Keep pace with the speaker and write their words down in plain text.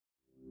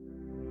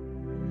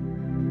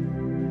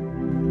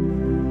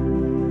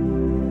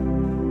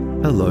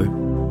Hello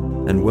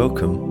and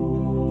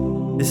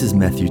welcome. This is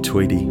Matthew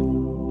Tweedy,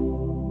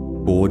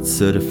 board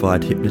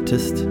certified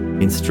hypnotist,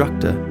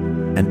 instructor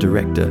and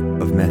director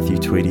of Matthew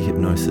Tweedy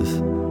Hypnosis.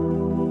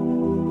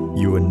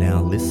 You are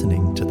now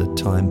listening to the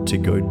Time to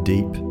Go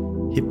Deep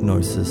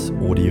Hypnosis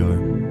audio.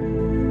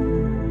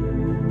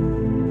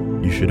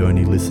 You should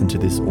only listen to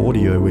this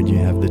audio when you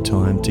have the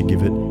time to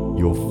give it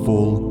your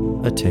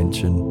full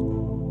attention.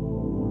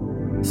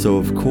 So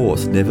of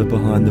course, never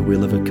behind the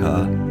wheel of a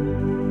car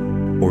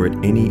or at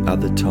any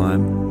other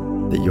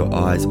time that your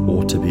eyes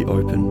ought to be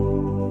open.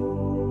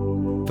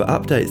 For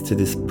updates to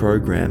this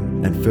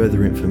program and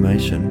further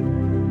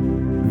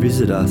information,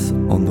 visit us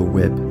on the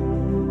web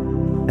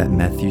at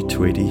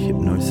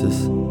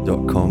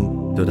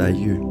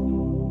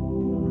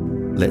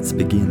matthewtweedyhypnosis.com.au. Let's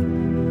begin.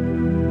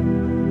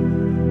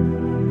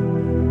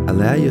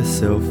 Allow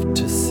yourself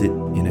to sit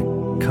in a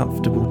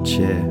comfortable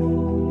chair,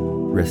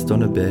 rest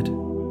on a bed,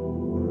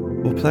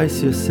 or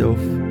place yourself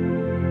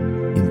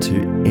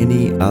into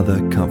any other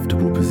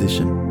comfortable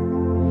position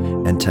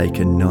and take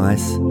a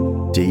nice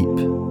deep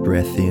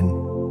breath in.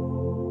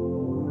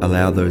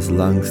 Allow those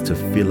lungs to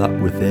fill up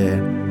with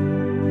air,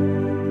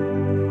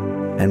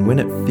 and when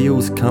it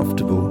feels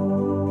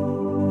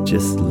comfortable,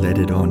 just let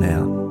it on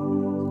out.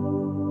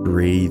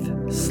 Breathe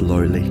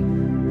slowly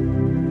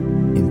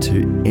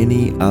into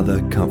any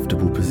other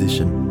comfortable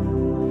position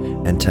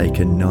and take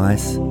a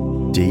nice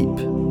deep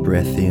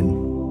breath in.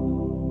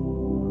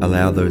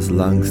 Allow those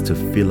lungs to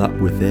fill up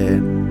with air,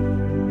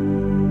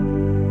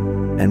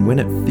 and when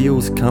it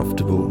feels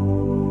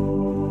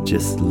comfortable,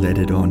 just let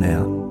it on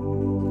out.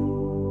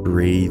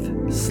 Breathe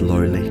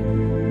slowly.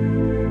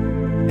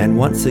 And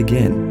once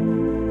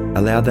again,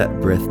 allow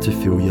that breath to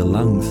fill your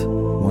lungs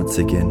once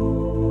again.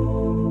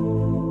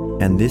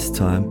 And this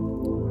time,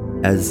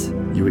 as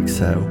you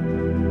exhale,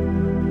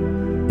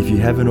 if you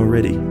haven't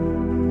already,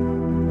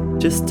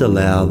 just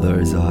allow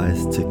those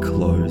eyes to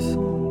close.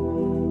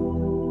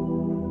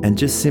 And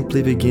just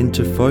simply begin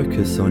to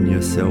focus on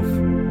yourself,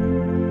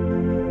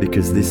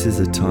 because this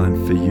is a time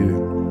for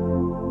you.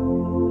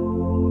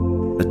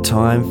 A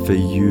time for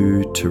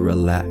you to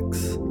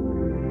relax.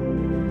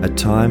 A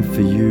time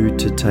for you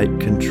to take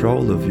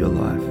control of your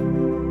life,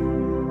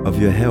 of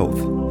your health,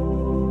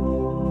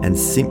 and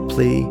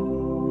simply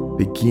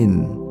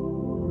begin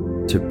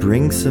to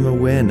bring some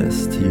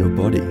awareness to your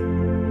body.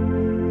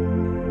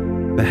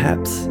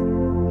 Perhaps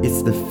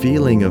it's the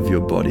feeling of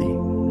your body,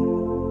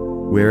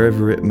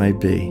 wherever it may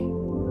be.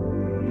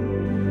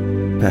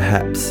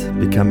 Perhaps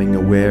becoming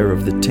aware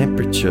of the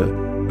temperature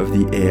of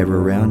the air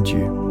around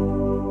you.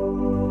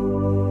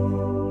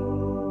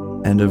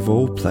 And of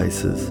all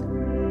places,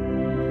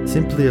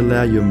 simply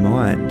allow your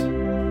mind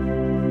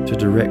to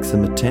direct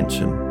some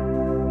attention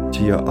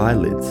to your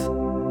eyelids,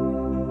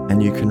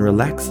 and you can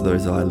relax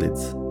those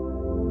eyelids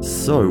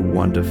so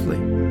wonderfully.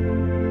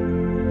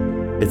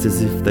 It's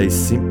as if they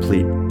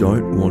simply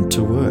don't want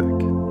to work.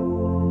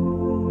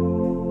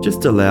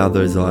 Just allow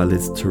those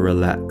eyelids to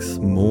relax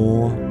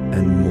more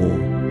and more,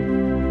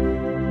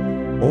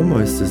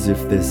 almost as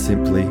if they're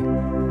simply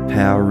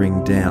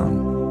powering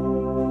down,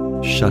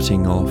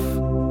 shutting off.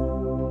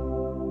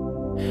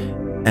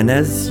 And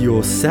as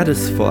you're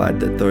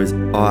satisfied that those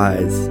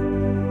eyes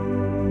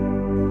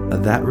are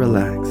that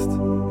relaxed,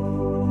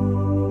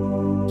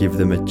 give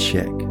them a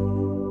check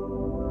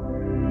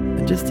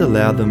and just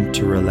allow them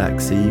to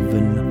relax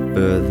even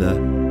further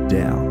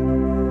down.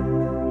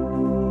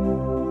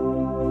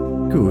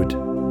 Good.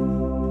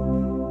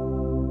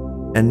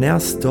 And now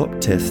stop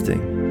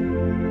testing.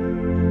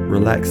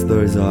 Relax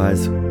those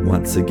eyes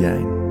once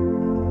again.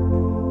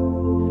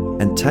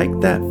 And take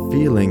that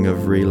feeling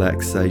of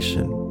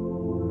relaxation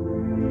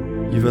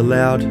you've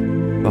allowed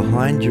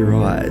behind your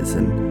eyes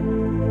and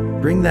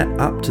bring that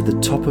up to the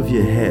top of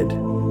your head.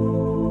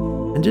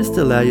 And just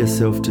allow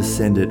yourself to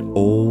send it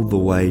all the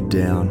way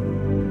down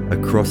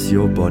across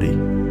your body,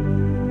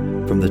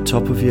 from the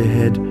top of your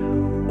head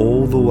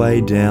all the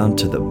way down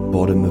to the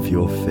bottom of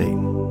your feet,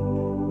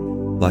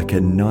 like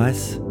a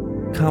nice,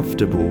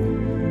 comfortable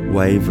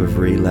wave of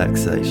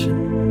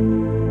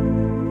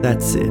relaxation.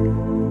 That's it.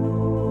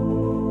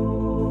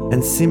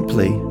 And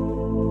simply,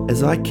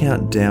 as I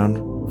count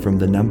down from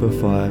the number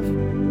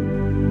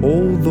 5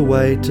 all the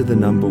way to the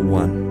number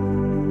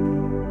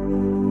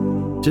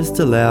 1, just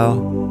allow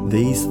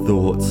these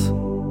thoughts,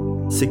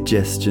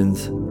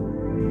 suggestions,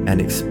 and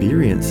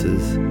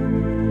experiences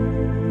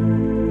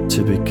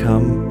to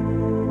become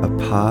a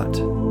part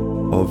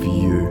of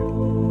you,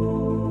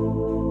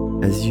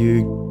 as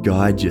you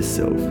guide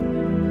yourself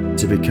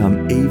to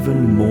become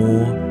even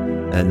more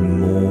and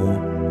more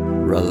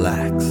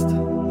relaxed.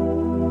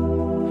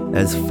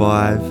 As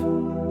 5,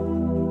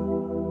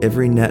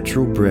 every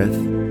natural breath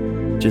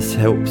just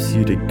helps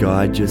you to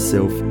guide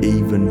yourself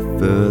even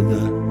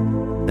further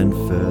and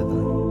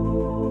further,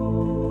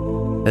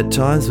 at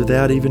times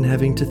without even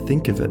having to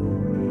think of it.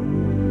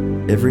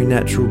 Every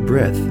natural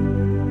breath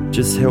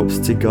just helps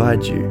to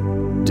guide you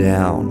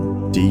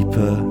down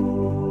deeper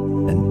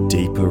and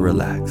deeper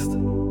relaxed.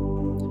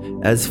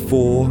 As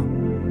 4,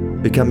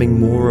 becoming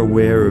more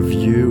aware of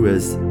you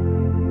as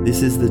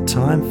This is the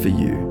time for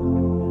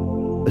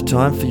you. A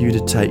time for you to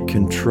take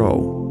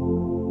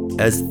control.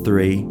 As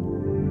 3,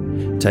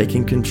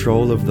 taking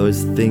control of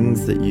those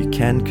things that you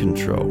can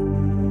control.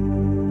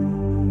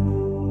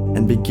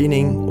 And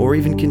beginning or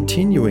even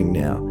continuing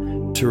now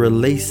to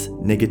release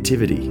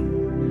negativity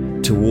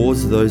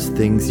towards those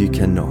things you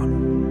cannot.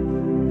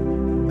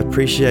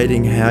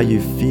 Appreciating how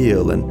you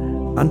feel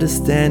and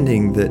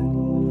understanding that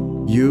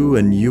you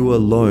and you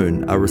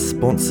alone are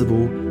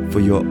responsible for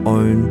your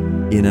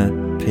own inner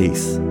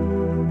peace.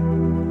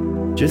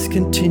 Just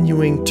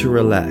continuing to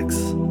relax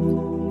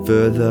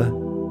further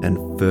and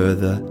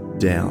further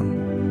down.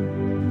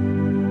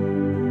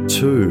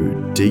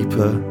 2,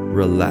 deeper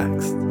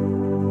relaxed.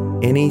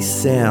 Any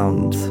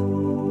sound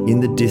in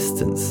the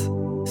distance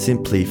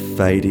simply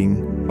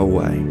fading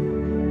away.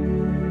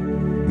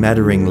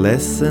 Mattering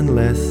less and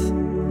less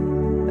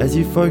as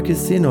you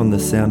focus in on the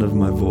sound of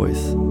my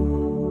voice.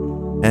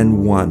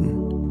 And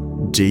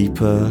 1,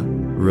 deeper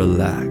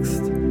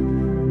relaxed,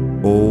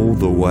 all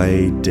the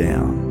way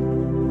down.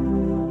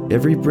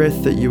 Every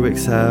breath that you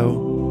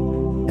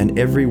exhale and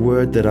every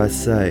word that I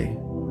say,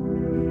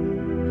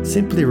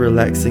 simply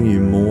relaxing you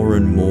more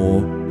and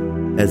more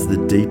as the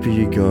deeper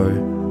you go,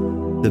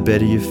 the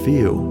better you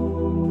feel.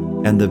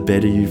 And the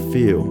better you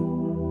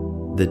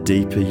feel, the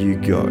deeper you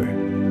go.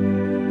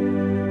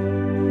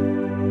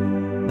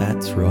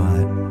 That's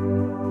right.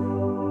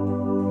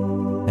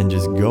 And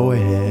just go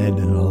ahead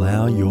and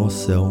allow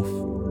yourself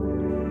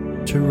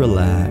to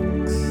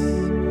relax.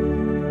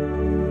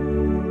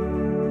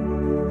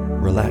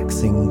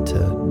 Relaxing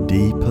to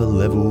deeper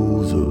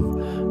levels of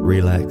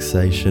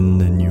relaxation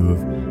than you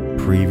have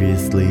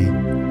previously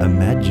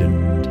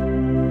imagined.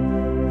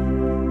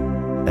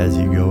 As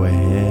you go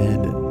ahead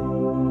and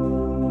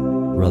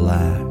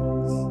relax.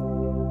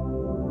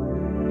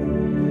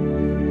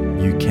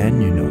 You can,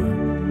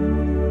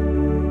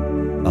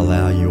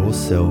 allow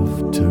yourself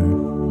to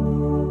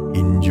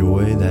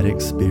enjoy that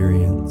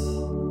experience.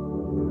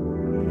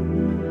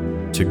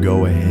 To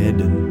go ahead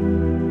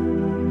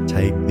and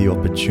take the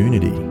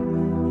opportunity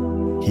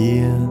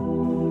here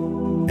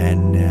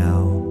and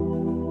now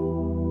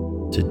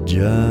to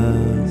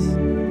just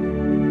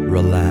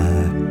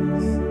relax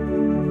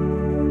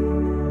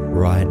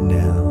right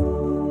now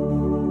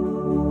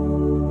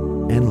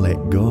and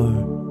let go.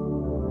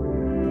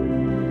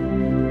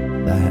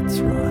 That's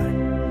right.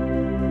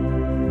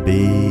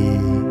 Be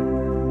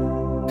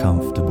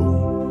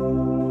comfortable.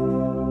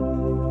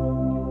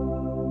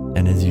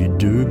 And as you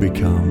do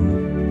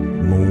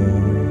become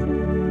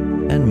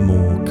more and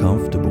more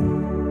comfortable,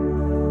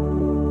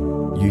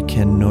 you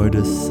can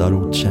notice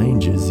subtle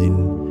changes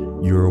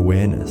in your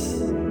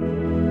awareness,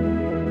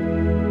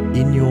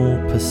 in your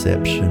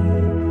perception.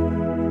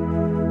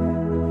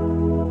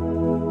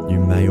 You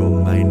may or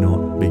may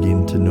not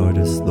begin to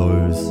notice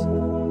those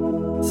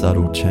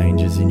subtle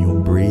changes in your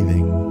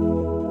breathing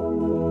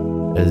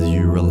as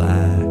you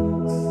relax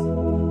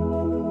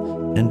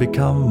and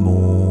become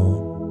more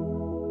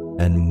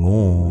and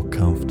more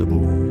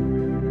comfortable.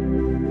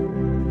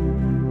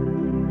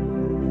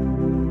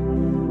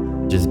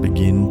 Just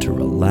begin to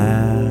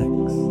relax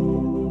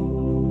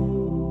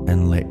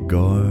and let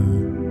go.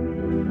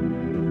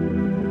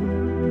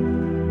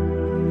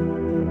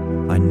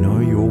 I know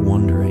you're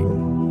wondering,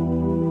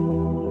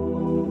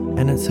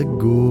 and it's a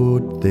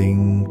good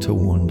thing to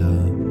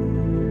wonder.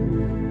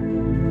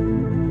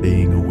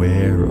 Being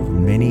aware of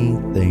many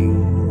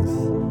things,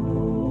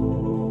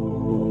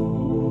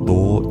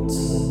 thoughts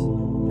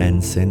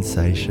and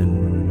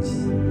sensations,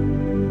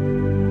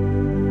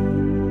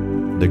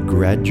 the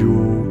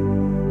gradual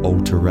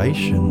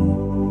alteration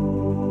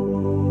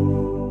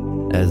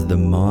as the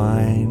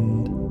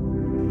mind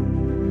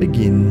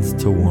begins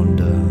to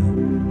wander.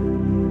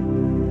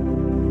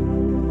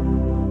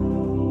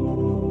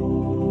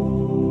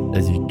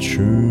 As you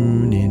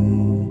tune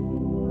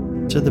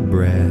in to the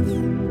breath,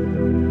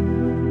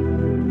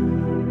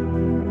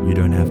 you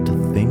don't have to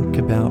think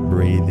about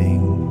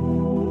breathing.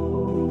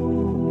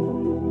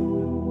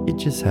 It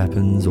just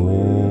happens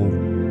all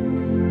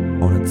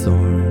on its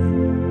own.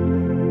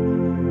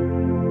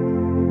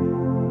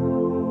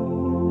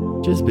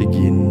 Just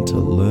begin to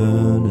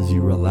learn as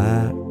you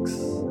relax,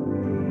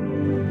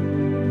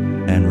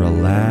 and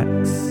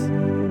relax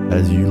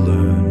as you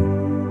learn.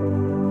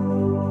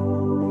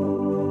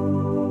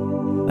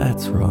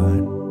 That's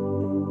right.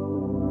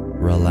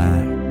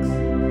 Relax.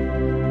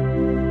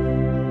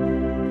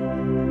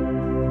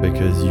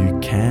 Because you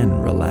can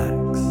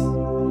relax,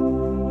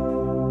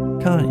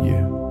 can't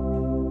you?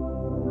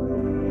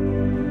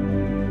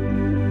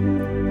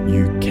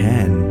 You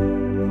can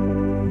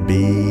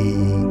be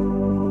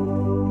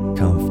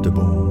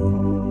comfortable.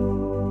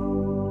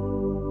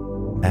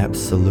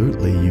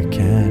 Absolutely, you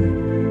can.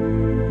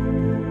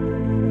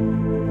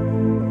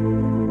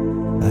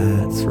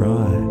 That's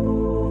right.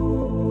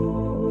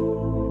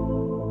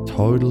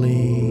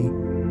 Totally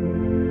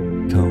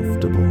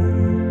comfortable.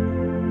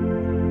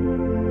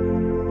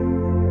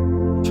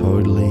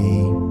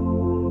 Totally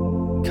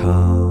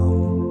calm.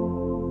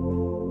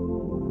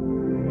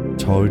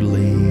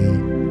 Totally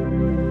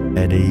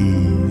at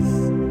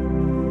ease.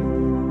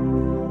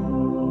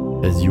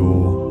 as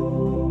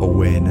your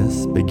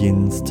awareness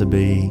begins to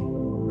be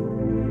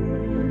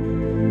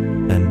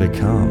and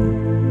become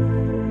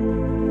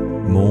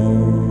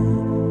more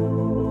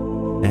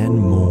and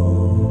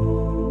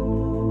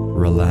more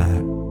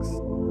relaxed.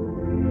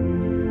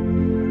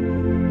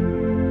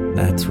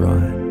 That's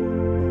right.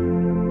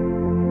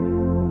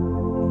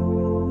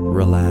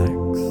 Relax.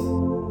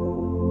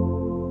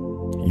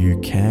 You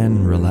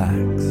can relax.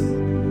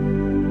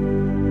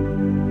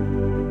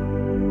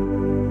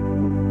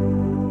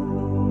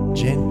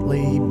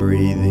 Gently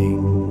breathing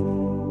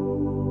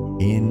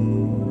in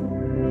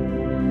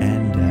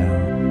and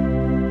out,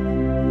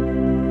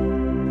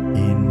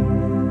 in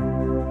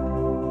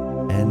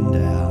and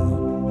out,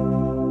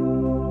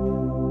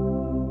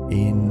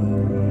 in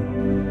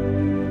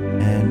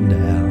and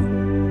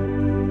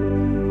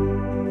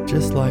out,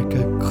 just like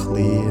a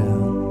clear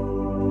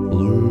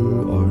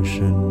blue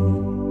ocean,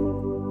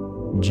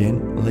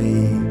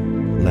 gently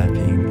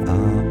lapping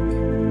up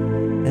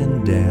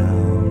and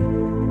down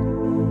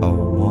a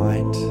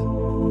white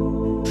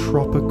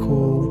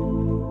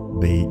tropical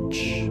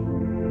beach.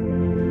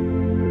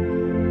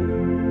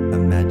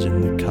 Imagine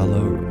the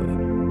color of a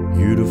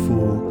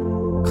beautiful,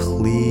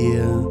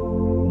 clear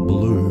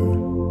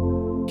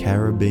blue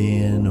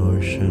Caribbean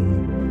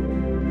Ocean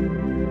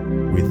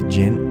with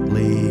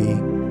gently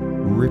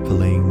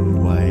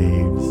rippling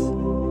waves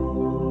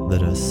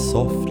that are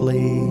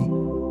softly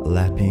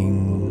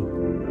lapping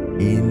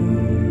in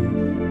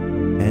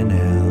and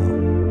out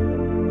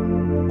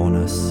on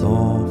a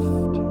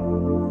soft,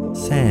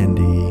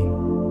 sandy,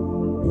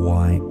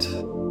 white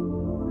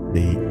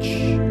beach.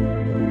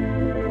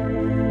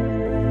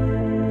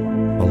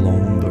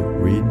 Along the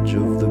ridge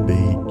of the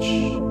beach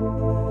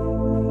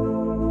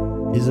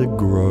is a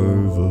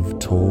grove of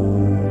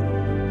tall,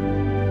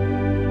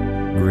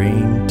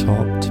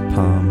 green-topped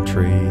palm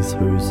trees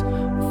whose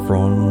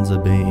fronds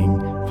are being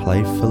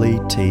playfully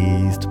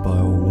teased by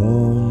a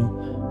warm,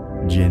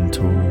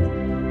 gentle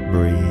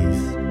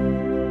breeze.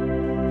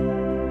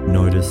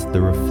 Notice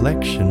the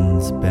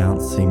reflections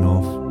bouncing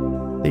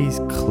off these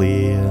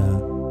clear,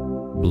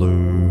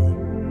 blue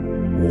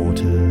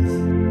waters,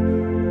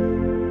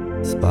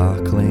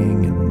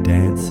 sparkling and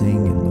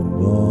dancing in the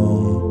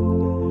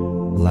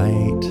warm,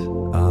 late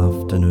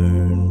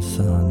afternoon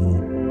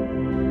sun,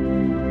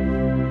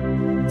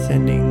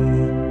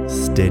 sending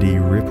steady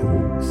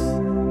ripples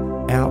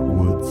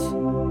outwards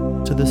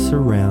to the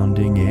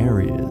surrounding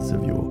areas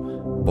of your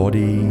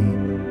body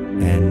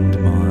and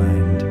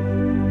mind.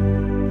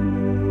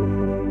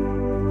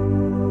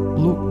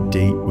 Look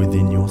deep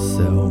within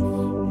yourself,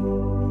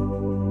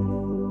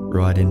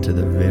 right into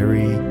the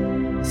very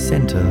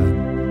center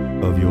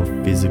of your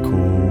physical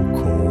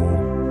core,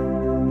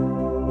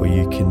 where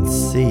you can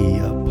see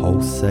a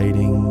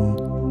pulsating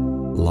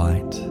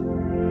light.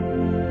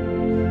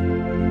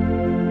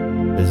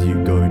 As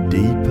you go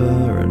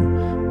deeper and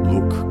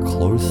look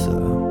closer,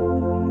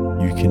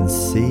 you can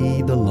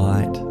see the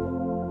light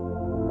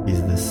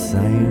is the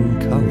same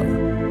color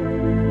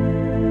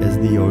as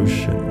the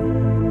ocean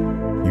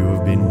you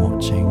have been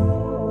watching,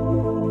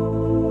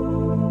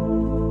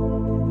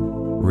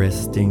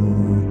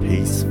 resting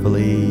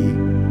peacefully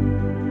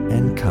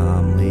and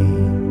calmly,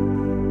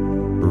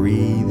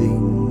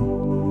 breathing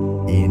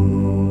in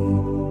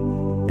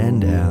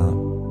and out,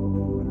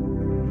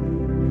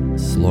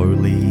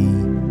 slowly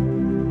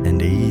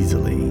and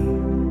easily.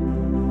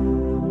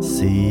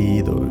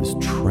 See those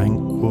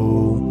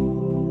tranquil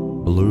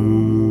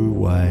blue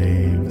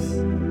waves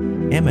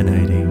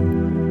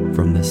emanating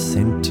from the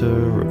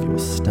center of your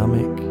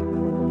stomach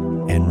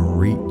and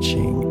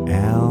reaching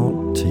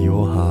out to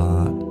your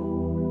heart,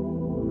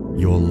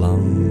 your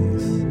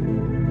lungs,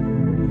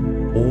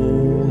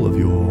 all of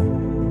your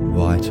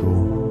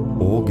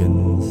vital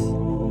organs,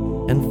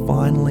 and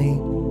finally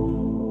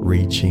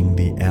reaching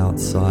the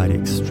outside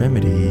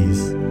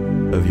extremities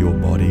of your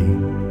body.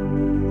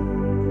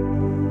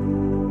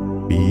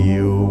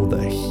 Feel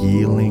the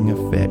healing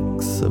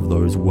effects of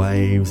those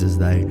waves as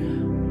they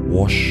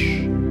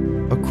wash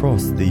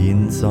across the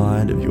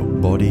inside of your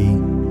body,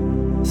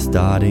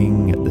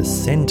 starting at the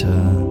center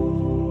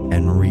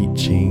and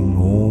reaching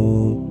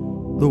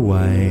all the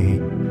way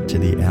to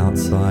the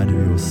outside of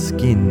your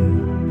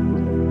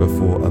skin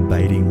before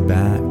abating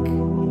back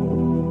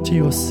to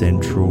your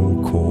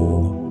central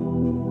core.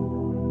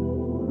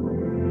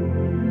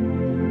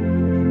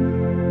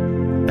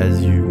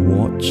 As you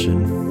watch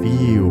and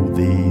feel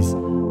these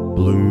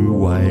blue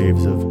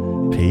waves of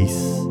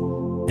peace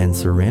and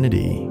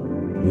serenity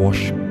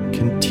wash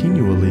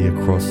continually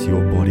across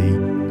your body,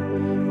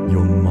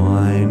 your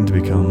mind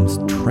becomes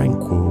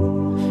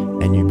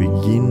tranquil and you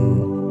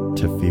begin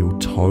to feel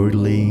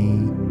totally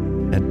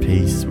at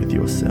peace with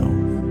yourself.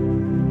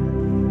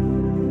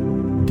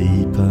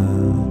 Deeper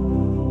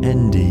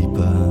and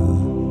deeper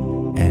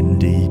and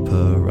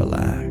deeper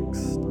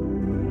relaxed.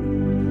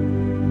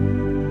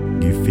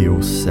 You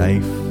feel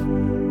safe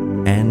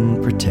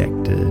and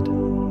protected,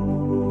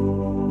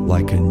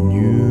 like a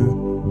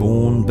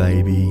newborn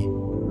baby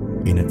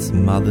in its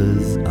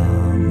mother's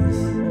arms,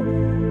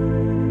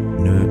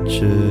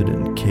 nurtured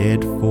and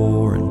cared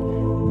for and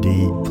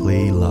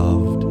deeply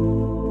loved.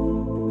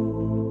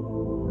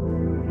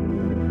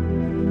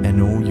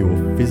 And all your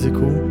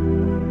physical,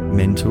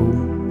 mental,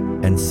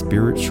 and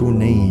spiritual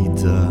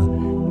needs are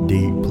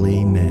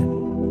deeply met.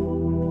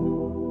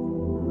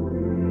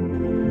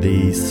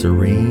 These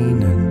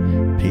serene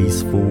and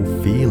peaceful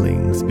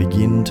feelings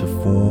begin to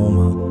form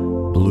a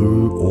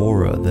blue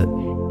aura that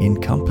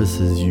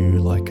encompasses you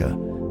like a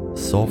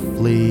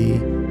softly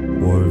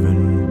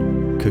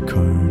woven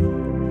cocoon.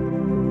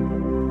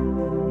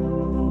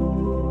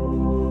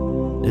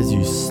 As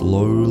you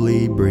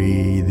slowly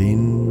breathe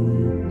in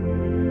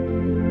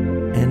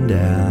and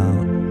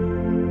out,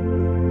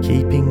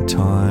 keeping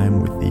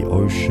time with the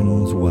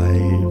ocean's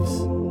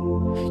waves,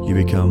 you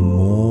become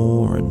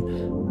more and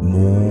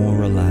more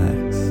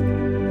relaxed,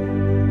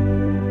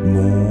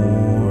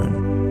 more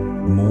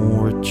and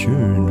more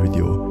attuned with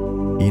your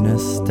inner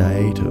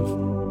state of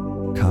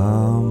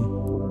calm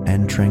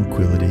and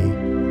tranquility.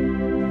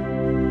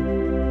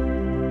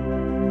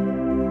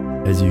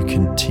 As you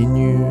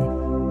continue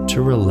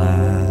to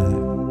relax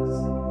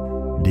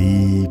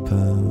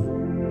deeper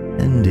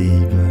and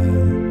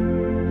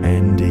deeper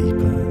and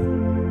deeper,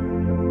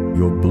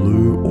 your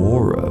blue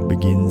aura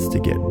begins to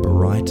get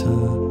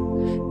brighter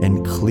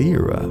and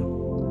clearer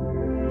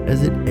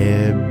as it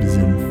ebbs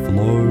and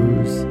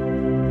flows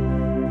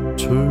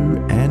to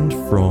and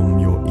from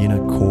your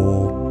inner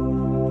core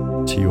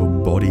to your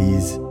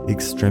body's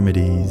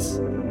extremities,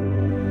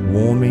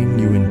 warming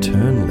you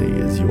internally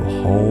as your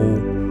whole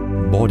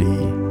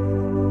body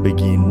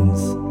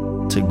begins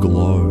to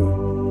glow.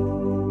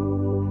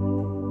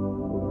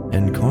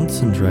 And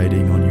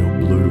concentrating on your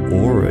blue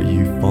aura,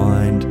 you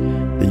find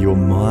that your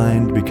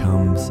mind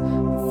becomes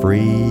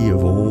free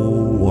of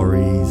all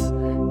worries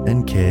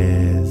and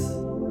cares,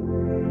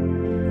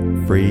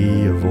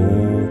 free of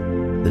all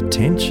the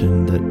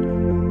tension that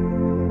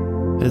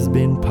has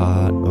been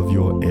part of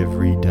your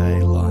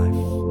everyday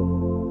life.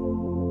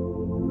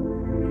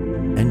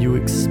 And you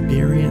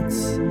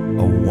experience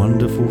a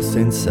wonderful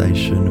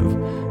sensation of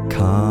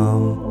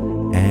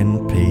calm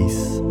and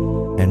peace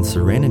and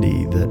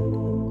serenity that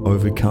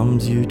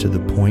overcomes you to the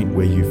point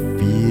where you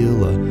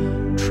feel a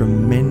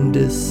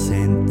tremendous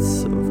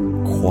sense of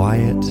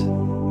quiet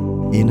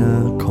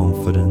inner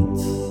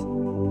confidence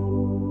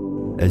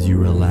as you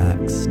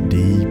relax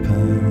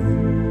deeper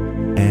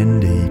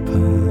and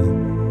deeper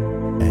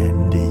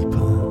and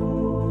deeper.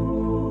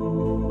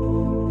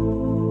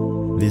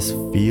 This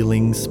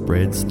feeling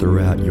spreads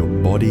throughout your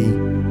body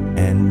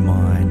and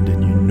mind,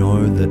 and you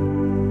know that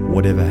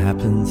whatever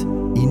happens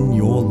in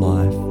your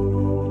life,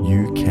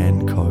 you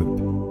can cope.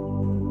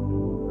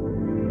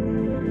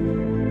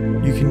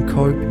 You can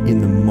cope in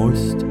the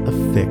most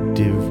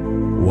effective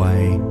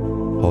way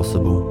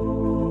possible.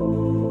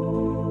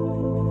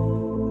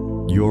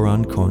 Your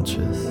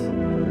unconscious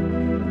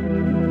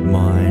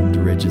mind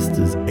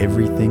registers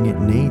everything it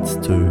needs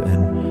to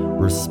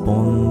and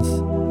responds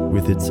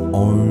with its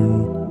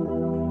own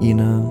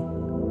inner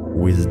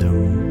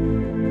wisdom.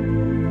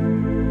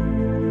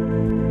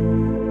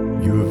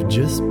 You have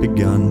just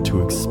begun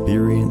to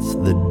experience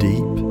the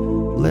deep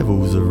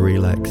levels of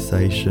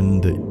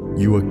relaxation that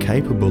you are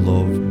capable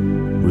of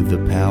with the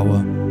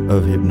power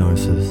of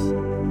hypnosis.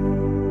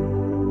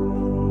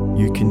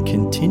 You can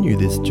continue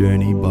this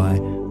journey by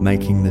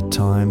making the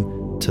time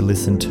to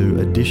listen to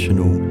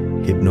additional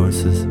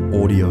hypnosis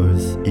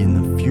audios in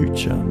the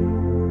future.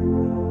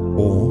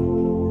 Or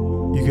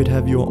you could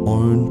have your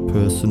own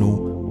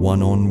personal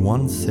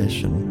one-on-one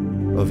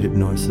session of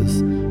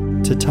hypnosis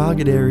to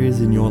target areas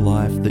in your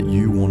life that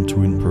you want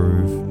to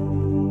improve.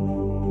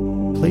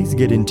 Please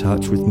get in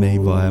touch with me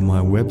via my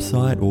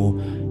website or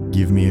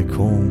give me a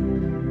call.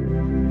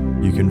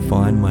 You can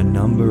find my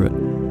number at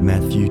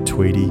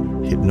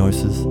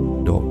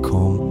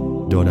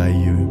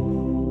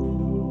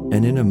matthewtweedyhypnosis.com.au.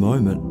 And in a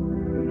moment,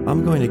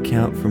 I'm going to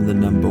count from the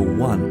number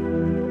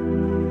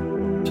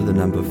 1 to the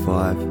number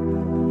 5.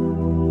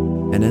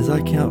 And as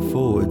I count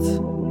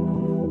forwards,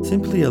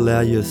 simply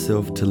allow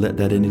yourself to let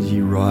that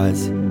energy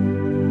rise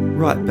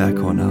right back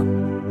on up.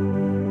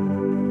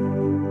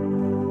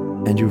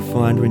 And you'll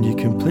find when you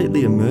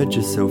completely emerge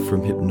yourself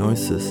from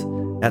hypnosis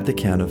at the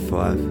count of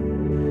 5,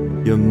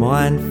 your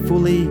mind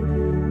fully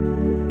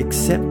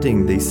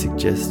accepting these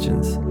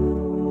suggestions,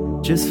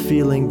 just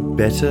feeling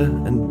better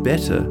and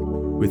better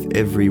with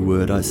every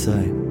word I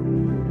say.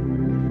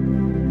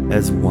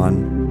 As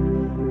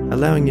 1,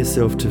 allowing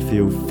yourself to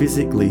feel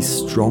physically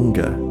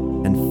stronger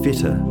and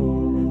fitter,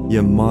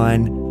 your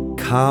mind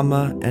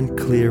calmer and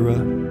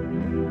clearer,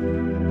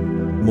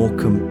 more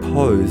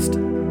composed,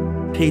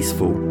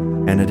 peaceful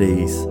and at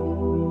ease.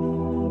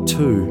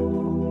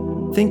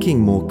 2, thinking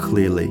more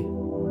clearly,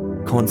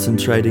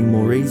 concentrating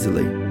more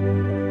easily,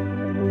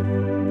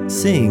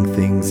 seeing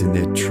things in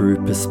their true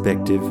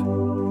perspective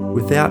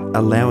without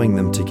allowing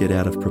them to get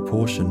out of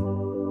proportion.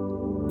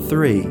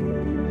 3,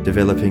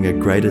 developing a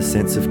greater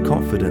sense of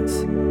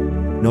confidence,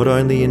 not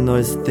only in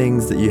those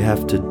things that you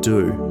have to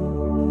do,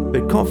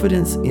 but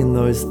confidence in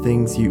those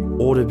things you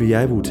ought to be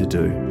able to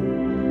do,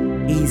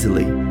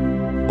 easily,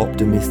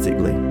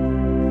 optimistically,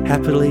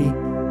 happily,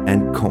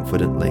 and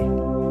confidently.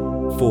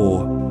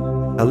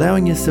 4.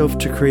 Allowing yourself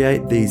to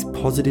create these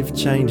positive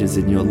changes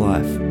in your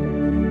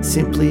life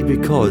simply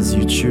because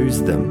you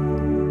choose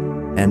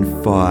them. And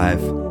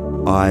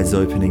 5. Eyes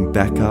opening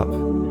back up,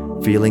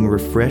 feeling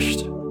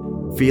refreshed,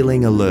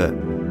 feeling alert,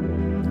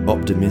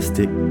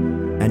 optimistic,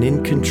 and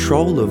in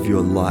control of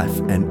your life,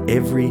 and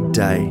every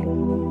day,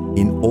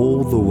 in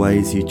all the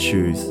ways you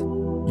choose,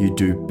 you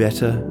do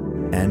better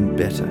and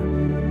better.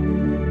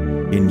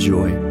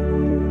 Enjoy.